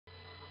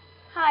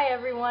Hi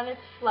everyone, it's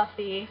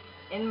Fluffy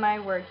in my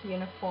work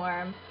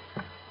uniform.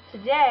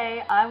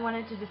 Today I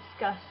wanted to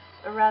discuss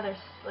a rather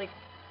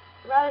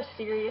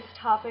serious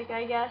topic,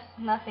 I guess,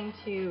 nothing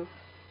too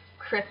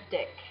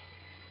cryptic.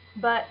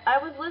 But I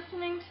was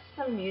listening to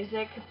some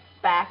music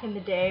back in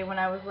the day when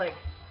I was like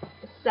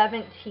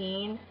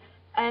 17,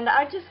 and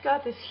I just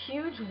got this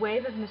huge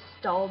wave of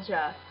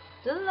nostalgia.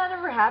 Doesn't that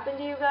ever happen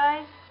to you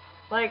guys?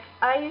 Like,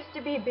 I used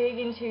to be big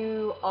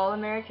into All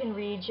American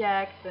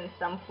Rejects and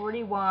Sum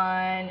 41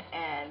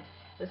 and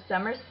the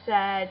Summer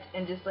Set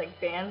and just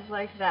like bands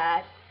like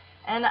that.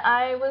 And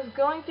I was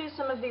going through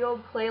some of the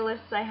old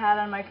playlists I had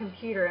on my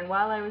computer, and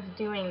while I was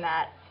doing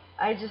that,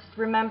 I just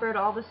remembered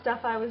all the stuff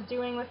I was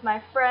doing with my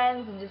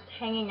friends and just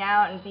hanging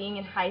out and being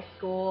in high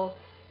school,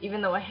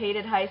 even though I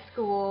hated high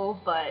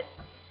school, but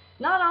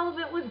not all of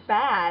it was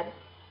bad.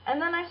 And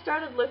then I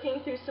started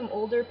looking through some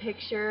older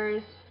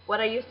pictures, what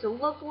I used to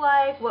look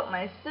like, what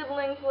my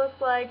siblings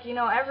looked like,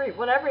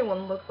 what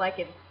everyone looked like,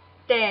 and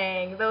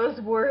dang, those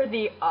were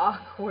the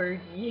awkward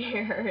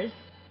years.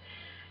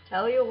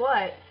 Tell you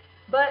what.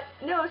 But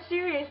no,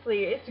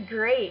 seriously, it's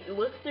great.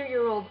 Look through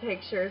your old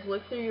pictures,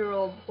 look through your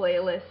old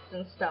playlists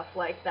and stuff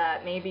like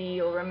that. Maybe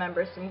you'll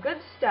remember some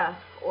good stuff,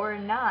 or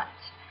not.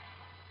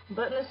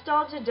 But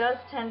nostalgia does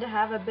tend to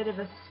have a bit of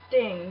a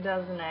sting,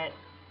 doesn't it?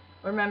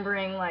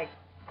 Remembering like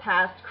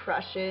past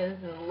crushes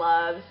and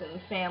loves and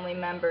family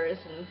members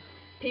and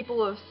people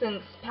who have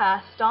since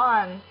passed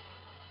on.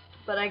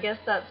 But I guess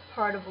that's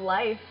part of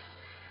life.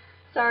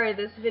 Sorry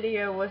this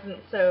video wasn't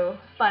so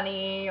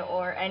funny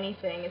or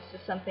anything. It's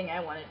just something I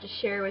wanted to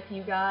share with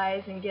you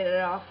guys and get it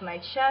off my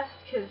chest,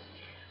 because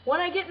when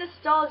I get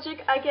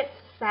nostalgic I get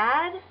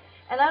sad,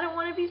 and I don't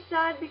want to be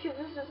sad because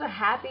this is a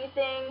happy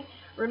thing,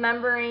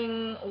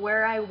 remembering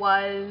where I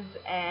was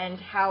and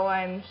how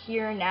I'm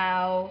here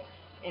now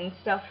and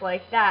stuff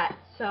like that.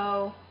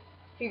 So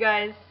if you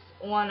guys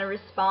want to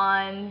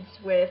respond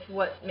with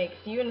what makes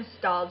you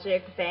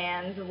nostalgic,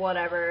 bands,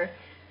 whatever,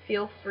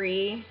 feel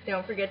free.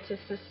 Don't forget to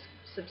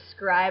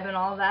subscribe and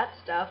all that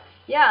stuff.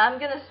 Yeah, I'm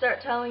gonna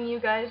start telling you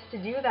guys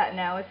to do that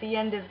now at the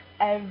end of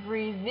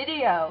every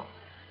video.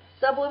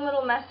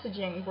 Subliminal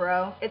messaging,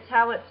 bro. It's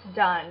how it's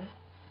done.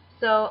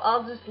 So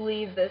I'll just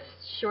leave this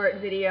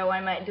short video.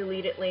 I might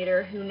delete it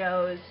later, who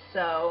knows.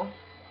 So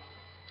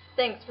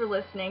thanks for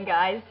listening,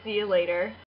 guys. See you later.